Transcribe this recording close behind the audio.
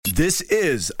This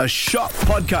is a Shock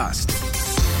Podcast.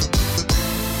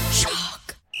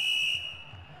 Shock.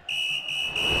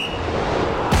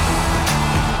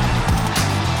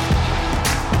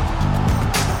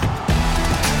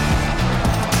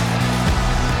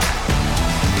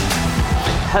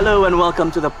 Hello and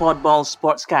welcome to the Podball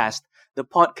Sportscast, the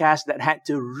podcast that had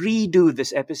to redo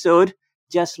this episode,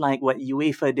 just like what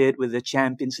UEFA did with the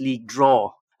Champions League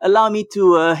draw. Allow me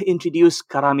to introduce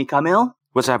Karami Kamil.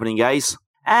 What's happening, guys?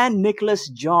 And Nicholas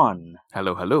John.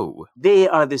 Hello, hello. They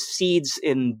are the seeds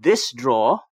in this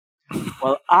draw.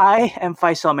 Well, I am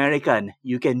Faisal American.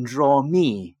 You can draw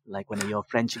me like one of your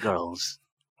French girls.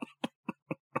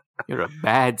 You're a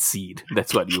bad seed.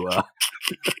 That's what you are.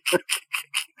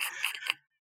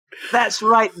 That's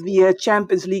right. The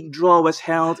Champions League draw was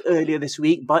held earlier this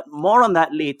week, but more on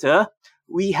that later.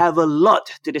 We have a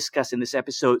lot to discuss in this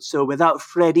episode, so without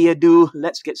further ado,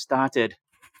 let's get started.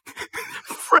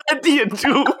 Freddy and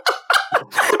two.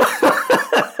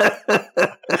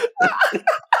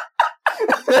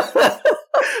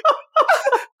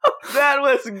 That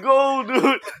was gold,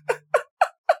 dude.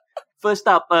 First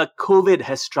up, COVID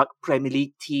has struck Premier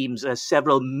League teams.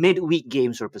 Several midweek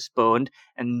games were postponed,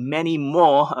 and many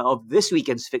more of this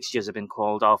weekend's fixtures have been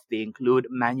called off. They include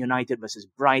Man United versus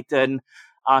Brighton,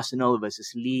 Arsenal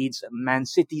versus Leeds, Man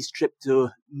City's trip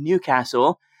to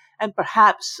Newcastle, and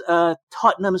perhaps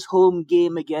Tottenham's home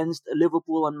game against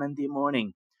Liverpool on Monday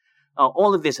morning.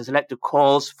 All of this has led to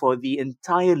calls for the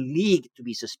entire league to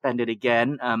be suspended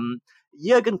again.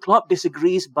 Jurgen Klopp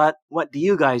disagrees, but what do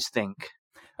you guys think?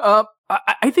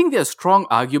 I think there are strong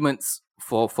arguments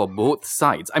for both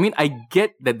sides. I mean, I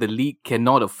get that the league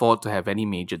cannot afford to have any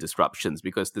major disruptions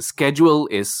because the schedule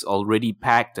is already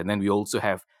packed, and then we also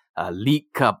have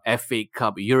League Cup, FA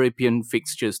Cup, European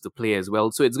fixtures to play as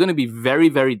well. So it's going to be very,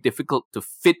 very difficult to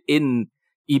fit in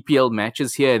EPL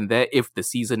matches here and there if the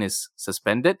season is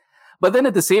suspended. But then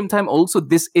at the same time, also,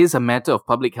 this is a matter of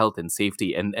public health and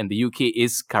safety. And the UK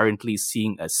is currently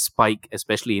seeing a spike,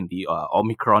 especially in the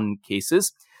Omicron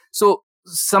cases. So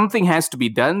something has to be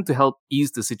done to help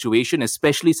ease the situation,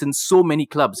 especially since so many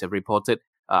clubs have reported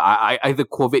either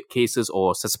COVID cases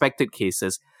or suspected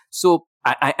cases. So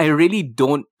I really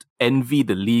don't envy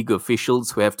the league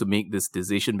officials who have to make this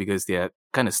decision because they're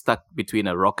kind of stuck between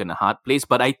a rock and a hard place.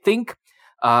 But I think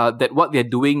that what they're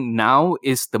doing now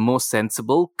is the most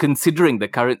sensible, considering the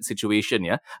current situation,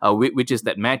 which is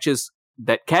that matches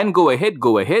that can go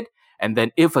ahead. And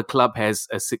then if a club has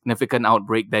a significant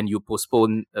outbreak, then you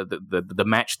postpone the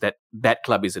match that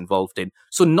club is involved in.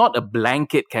 So not a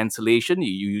blanket cancellation.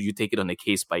 You take it on a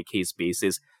case-by-case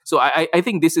basis. So I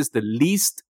think this is the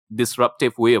least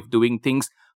disruptive way of doing things,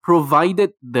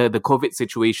 provided the COVID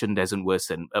situation doesn't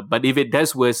worsen. But if it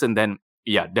does worsen, then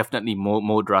yeah, definitely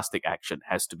more drastic action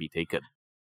has to be taken.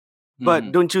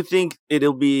 But don't you think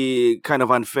it'll be kind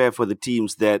of unfair for the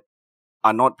teams that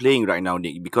are not playing right now,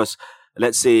 Nick? Because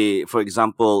let's say, for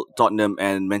example, Tottenham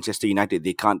and Manchester United,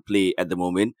 they can't play at the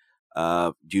moment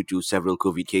due to several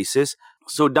COVID cases.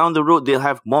 So down the road, they'll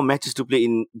have more matches to play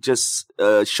in just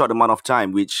a short amount of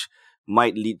time, which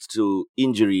might lead to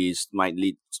injuries, might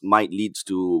lead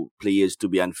to players to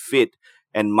be unfit,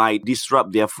 and might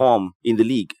disrupt their form in the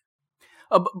league.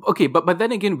 Okay, but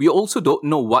then again, we also don't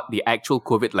know what the actual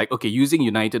COVID, like, okay, using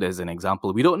United as an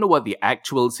example, we don't know what the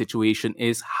actual situation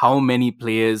is, how many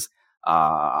players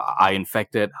are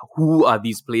infected, who are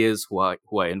these players who are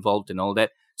involved in all that.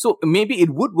 So maybe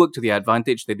it would work to the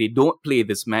advantage that they don't play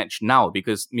this match now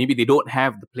because maybe they don't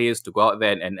have the players to go out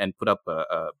there and put up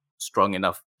a strong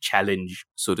enough challenge,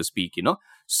 so to speak,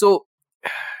 So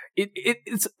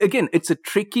it's a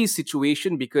tricky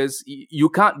situation because you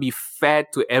can't be fair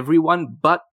to everyone,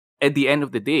 but at the end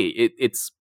of the day,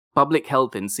 it's public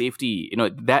health and safety,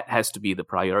 that has to be the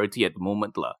priority at the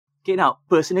moment. Okay, now,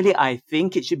 personally, I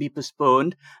think it should be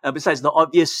postponed. Besides the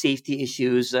obvious safety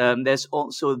issues, there's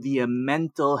also the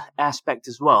mental aspect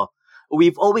as well.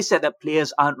 We've always said that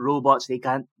players aren't robots. They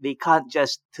can't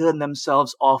just turn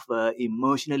themselves off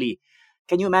emotionally.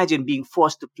 Can you imagine being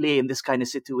forced to play in this kind of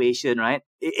situation, right?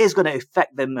 It is going to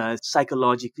affect them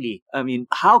psychologically. I mean,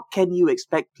 how can you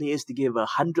expect players to give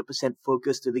 100%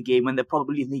 focus to the game when they're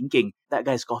probably thinking, that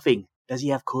guy's coughing. Does he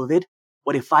have COVID?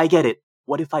 What if I get it?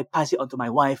 What if I pass it on to my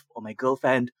wife or my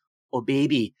girlfriend or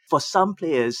baby? For some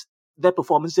players, their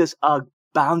performances are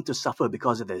bound to suffer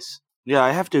because of this. Yeah,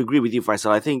 I have to agree with you,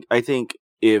 Faisal. I think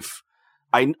if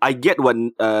I get what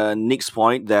Nick's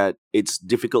point that it's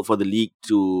difficult for the league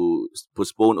to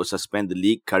postpone or suspend the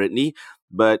league currently,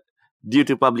 but due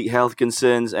to public health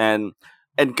concerns and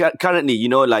currently,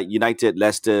 like United,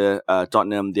 Leicester,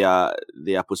 Tottenham, they are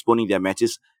postponing their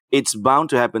matches. it's bound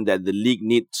to happen that the league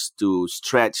needs to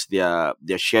stretch their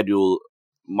schedule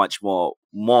much more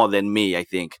than May, I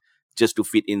think, just to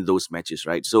fit in those matches,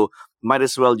 right? So might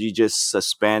as well you just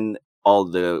suspend all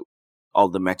the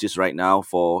matches right now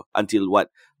for until what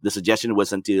the suggestion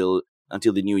was until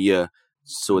the new year,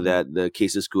 so that the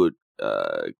cases could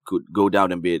go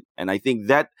down a bit. And I think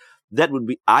that would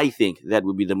be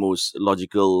the most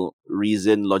logical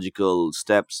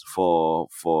steps for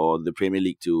the Premier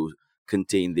League to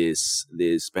contain this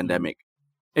pandemic.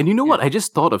 And you know what? I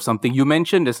just thought of something. You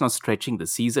mentioned it's not stretching the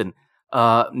season.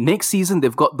 Next season,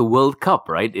 they've got the World Cup,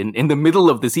 right? In the middle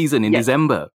of the season in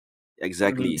December.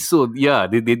 Exactly. So, yeah,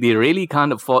 they really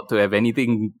can't afford to have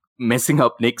anything messing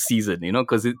up next season,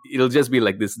 because it'll just be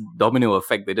like this domino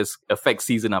effect that just affects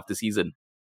season after season.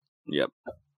 Yep.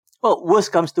 Well,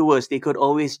 worst comes to worst, they could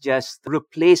always just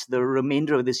replace the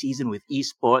remainder of the season with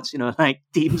esports, like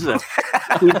teams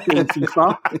playing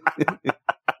FIFA.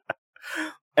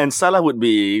 And Salah would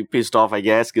be pissed off, I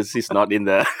guess, because he's not in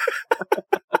the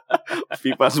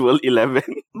FIFA's World 11.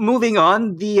 Moving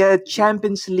on, the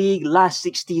Champions League last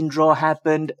 16 draw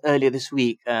happened earlier this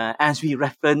week. As we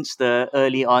referenced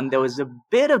early on, there was a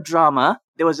bit of drama.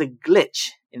 There was a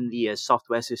glitch in the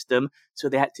software system, so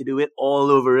they had to do it all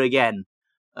over again.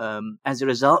 As a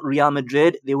result, Real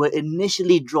Madrid, they were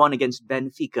initially drawn against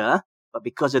Benfica, but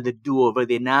because of the do-over,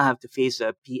 they now have to face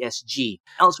PSG.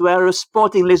 Elsewhere,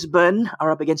 Sporting Lisbon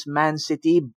are up against Man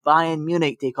City. Bayern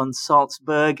Munich take on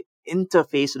Salzburg. Inter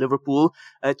face Liverpool.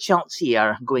 Chelsea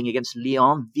are going against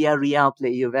Lyon. Villarreal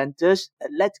play Juventus.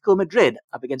 Atletico Madrid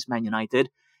up against Man United.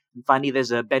 And finally,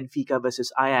 there's Benfica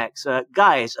versus Ajax.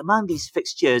 Guys, among these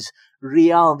fixtures,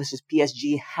 Real versus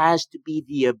PSG has to be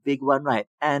the big one, right?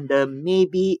 And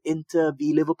maybe Inter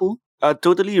v Liverpool?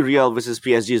 Totally, Real versus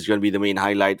PSG is going to be the main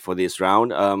highlight for this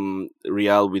round.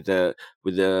 Real with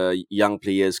the young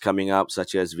players coming up,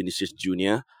 such as Vinicius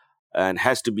Junior, and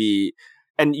has to be,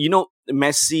 and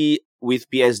Messi with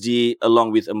PSG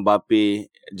along with Mbappe,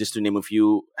 just to name a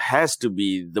few, has to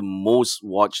be the most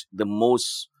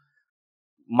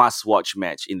must-watch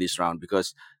match in this round,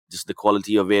 because just the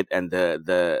quality of it and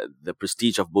the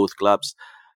prestige of both clubs.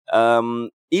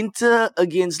 Inter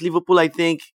against Liverpool, I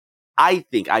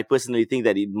personally think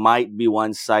that it might be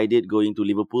one-sided going to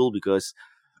Liverpool, because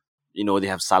they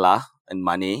have Salah and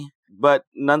Mane. But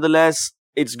nonetheless,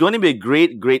 it's going to be a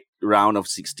great round of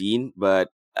 16. But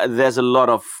there's a lot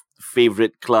of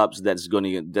favorite clubs that's going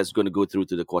to go through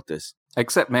to the quarters,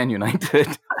 except Man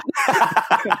United.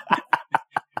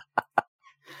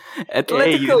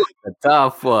 Atletico is a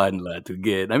tough one to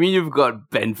get. I mean, you've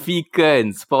got Benfica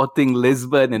and Sporting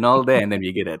Lisbon and all that, and then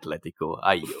you get Atletico.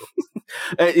 Ayo.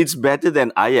 It's better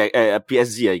than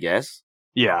PSG, I guess.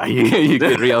 Yeah, you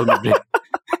get Real Madrid.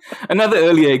 Another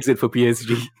early exit for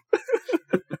PSG.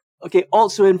 Okay,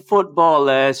 also in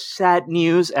football, sad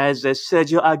news as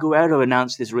Sergio Aguero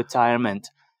announced his retirement.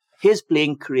 His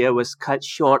playing career was cut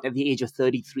short at the age of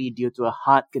 33 due to a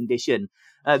heart condition.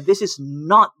 This is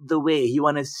not the way you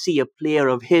want to see a player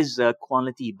of his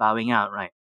quality bowing out,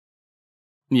 right?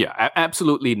 Yeah,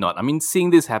 absolutely not. I mean, seeing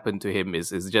this happen to him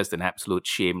is just an absolute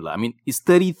shame. I mean, he's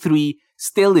 33,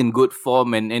 still in good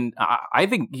form, and I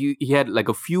think he had like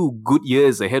a few good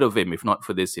years ahead of him, if not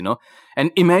for this,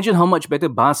 And imagine how much better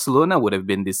Barcelona would have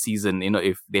been this season,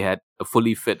 if they had a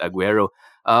fully fit Aguero.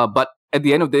 But at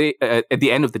the end of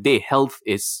the day, health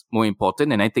is more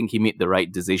important, and I think he made the right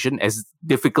decision, as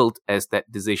difficult as that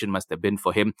decision must have been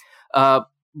for him.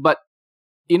 But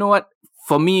you know what?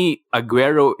 For me,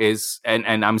 Aguero is,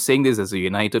 and I'm saying this as a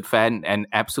United fan, an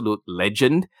absolute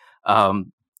legend.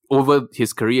 Over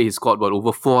his career, he scored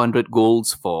over 400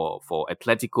 goals for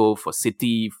Atletico, for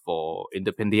City, for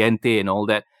Independiente, and all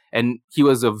that. And he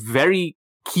was a very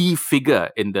key figure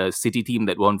in the City team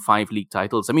that won 5 league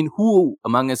titles. I mean, who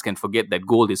among us can forget that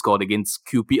goal he scored against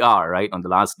QPR, right, on the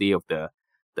last day of the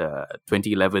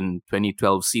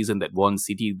 2011-2012 season that won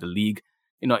City the league?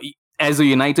 As a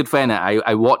United fan,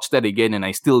 I watched that again and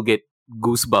I still get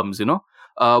goosebumps,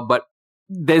 But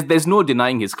there's no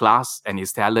denying his class and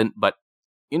his talent. But,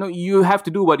 you have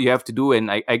to do what you have to do. And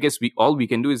I guess all we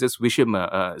can do is just wish him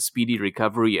a speedy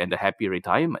recovery and a happy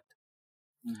retirement.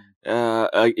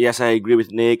 Yes, I agree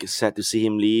with Nick. Sad to see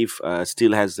him leave.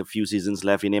 Still has a few seasons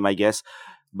left in him, I guess.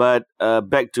 But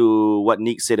back to what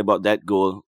Nick said about that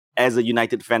goal. As a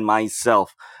United fan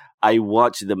myself, I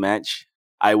watched the match.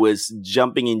 I was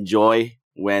jumping in joy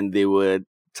when they were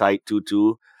tied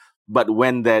 2-2. But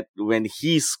when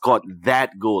he scored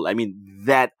that goal, I mean,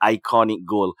 that iconic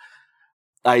goal,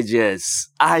 I just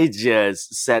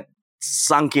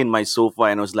sunk in my sofa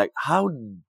and I was like, how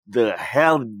the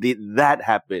hell did that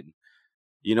happen?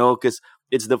 Because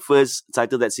It's the first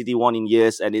title that City won in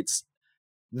years, and it's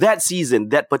that season,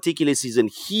 that particular season,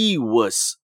 he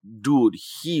was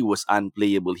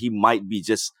unplayable. He might be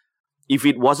just, if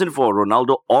it wasn't for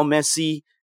Ronaldo or Messi,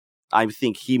 I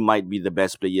think he might be the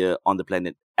best player on the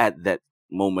planet at that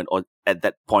moment or at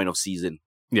that point of season.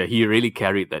 Yeah, he really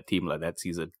carried that team like that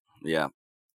season. Yeah.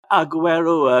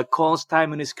 Aguero calls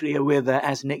time in his career with,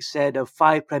 as Nick said,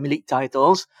 5 Premier League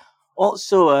titles.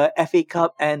 Also, FA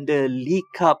Cup and League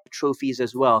Cup trophies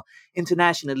as well.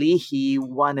 Internationally, he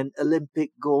won an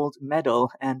Olympic gold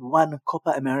medal and won Copa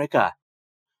America.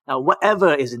 Now,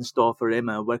 whatever is in store for him,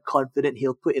 we're confident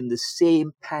he'll put in the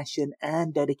same passion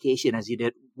and dedication as he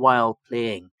did while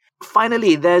playing.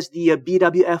 Finally, there's the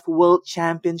BWF World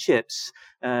Championships.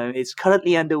 It's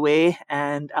currently underway,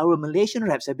 and our Malaysian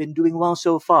reps have been doing well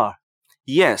so far.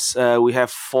 Yes, we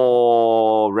have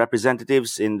 4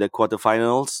 representatives in the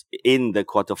quarterfinals.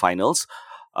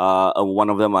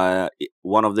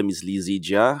 One of them is Lee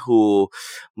Zijia, who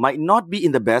might not be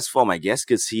in the best form, I guess,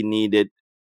 because he needed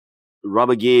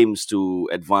rubber games to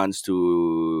advance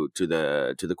to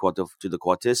the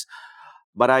quarters.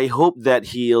 But I hope that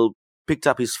he'll picked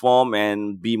up his form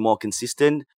and be more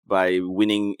consistent by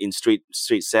winning in straight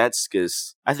sets,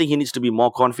 because I think he needs to be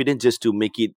more confident just to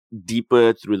make it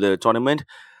deeper through the tournament.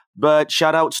 But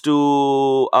shout outs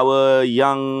to our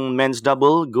young men's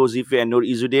double, Gozife and Nur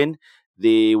Izzuddin.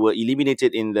 They were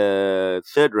eliminated in the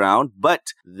 3rd round,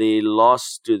 but they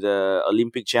lost to the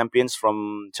Olympic champions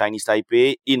from Chinese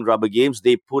Taipei in rubber games.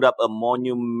 They put up a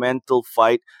monumental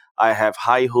fight. I have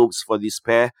high hopes for this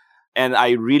pair, and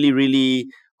I really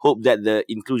hope that the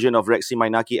inclusion of Rexy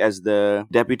Mainaki as the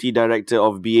Deputy Director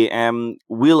of BAM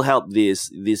will help these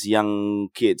young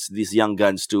kids, these young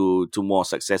guns to more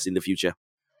success in the future.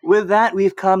 With that,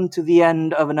 we've come to the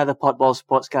end of another Podball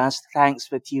Sportscast. Thanks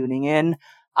for tuning in.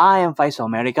 I am Faisal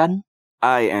American.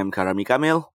 I am Karami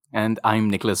Kamil. And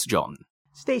I'm Nicholas John.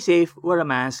 Stay safe, wear a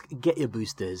mask, get your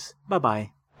boosters.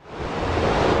 Bye-bye.